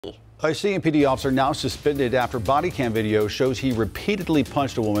A CMPD officer now suspended after body cam video shows he repeatedly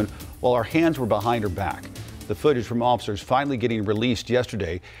punched a woman while her hands were behind her back. The footage from officers finally getting released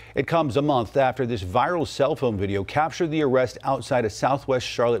yesterday. It comes a month after this viral cell phone video captured the arrest outside of Southwest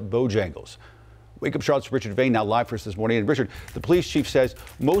Charlotte Bojangles. Wake Up Charlotte's Richard Vane now live for us this morning. And Richard, the police chief says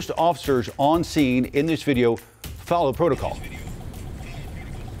most officers on scene in this video follow protocol.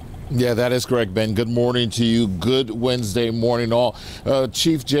 Yeah, that is correct, Ben. Good morning to you. Good Wednesday morning, all.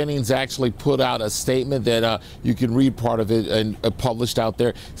 Chief Jennings actually put out a statement that you can read part of it and published out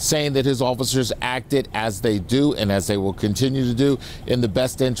there, saying that his officers acted as they do and as they will continue to do in the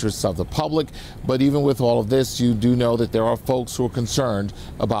best interests of the public. But even with all of this, you do know that there are folks who are concerned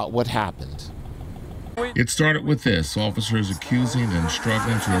about what happened. It started with this: officers accusing and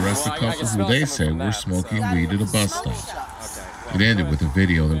struggling to arrest a couple who they say were smoking weed at a bus stop. It ended with a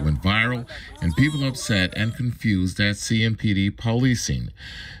video that went viral and people upset and confused at CMPD policing.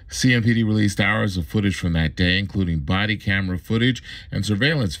 CMPD released hours of footage from that day, including body camera footage and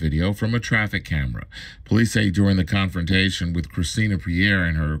surveillance video from a traffic camera. Police say during the confrontation with Christina, Pierre,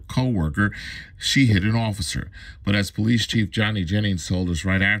 and her co-worker, she hit an officer. But as Police Chief Johnny Jennings told us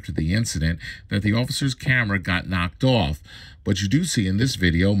right after the incident, that the officer's camera got knocked off. But you do see in this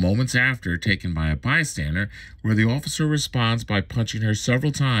video, moments after, taken by a bystander, where the officer responds by punching her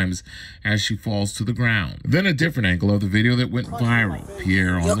several times as she falls to the ground. Then a different angle of the video that went viral.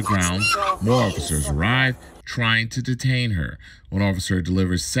 Pierre on the ground, more officers arrive, trying to detain her. One officer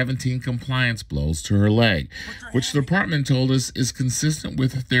delivers 17 compliance blows to her leg, which the department told us is consistent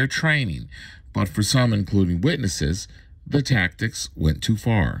with their training. But for some, including witnesses, the tactics went too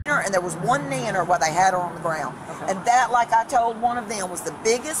far. And there was one nanner where they had her on the ground. And that, like I told one of them, was the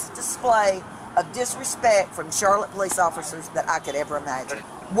biggest display of disrespect from Charlotte police officers that I could ever imagine.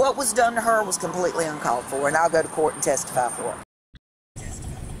 What was done to her was completely uncalled for, and I'll go to court and testify for it.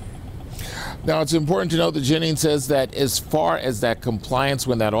 Now, it's important to note that Jennings says that as far as that compliance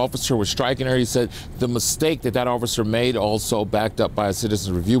when that officer was striking her, he said the mistake that officer made, also backed up by a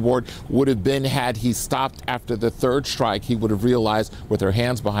Citizens Review Board, would have been had he stopped after the third strike, he would have realized with her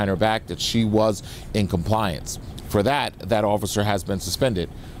hands behind her back that she was in compliance. For that officer has been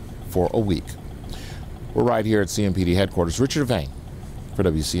suspended for a week. We're right here at CMPD headquarters. Richard Vane for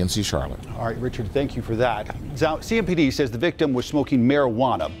WCNC Charlotte. All right, Richard, thank you for that. Now, CMPD says the victim was smoking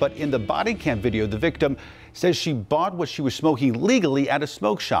marijuana, but in the body cam video, the victim says she bought what she was smoking legally at a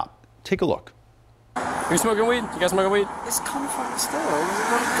smoke shop. Take a look. Are you smoking weed? You guys smoking weed? It's coming from the store.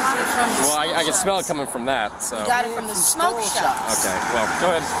 Well, I can smell it coming from that. So. You got it from the smoke shop. Okay, well,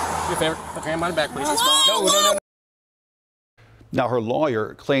 go ahead. Do your favor. Put your hand on the back, please. No. Now, her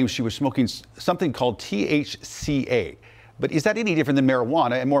lawyer claims she was smoking something called THCA. But is that any different than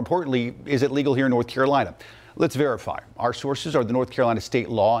marijuana? And more importantly, is it legal here in North Carolina? Let's verify. Our sources are the North Carolina state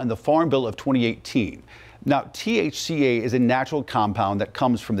law and the Farm Bill of 2018. Now, THCA is a natural compound that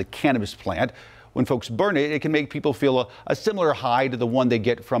comes from the cannabis plant. When folks burn it, it can make people feel a similar high to the one they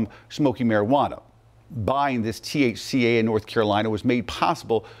get from smoking marijuana. Buying this THCA in North Carolina was made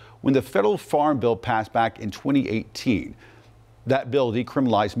possible when the federal Farm Bill passed back in 2018. That bill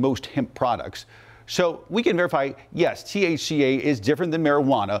decriminalized most hemp products. So we can verify, yes, THCA is different than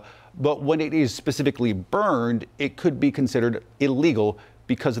marijuana, but when it is specifically burned, it could be considered illegal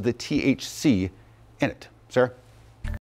because of the THC in it. Sarah?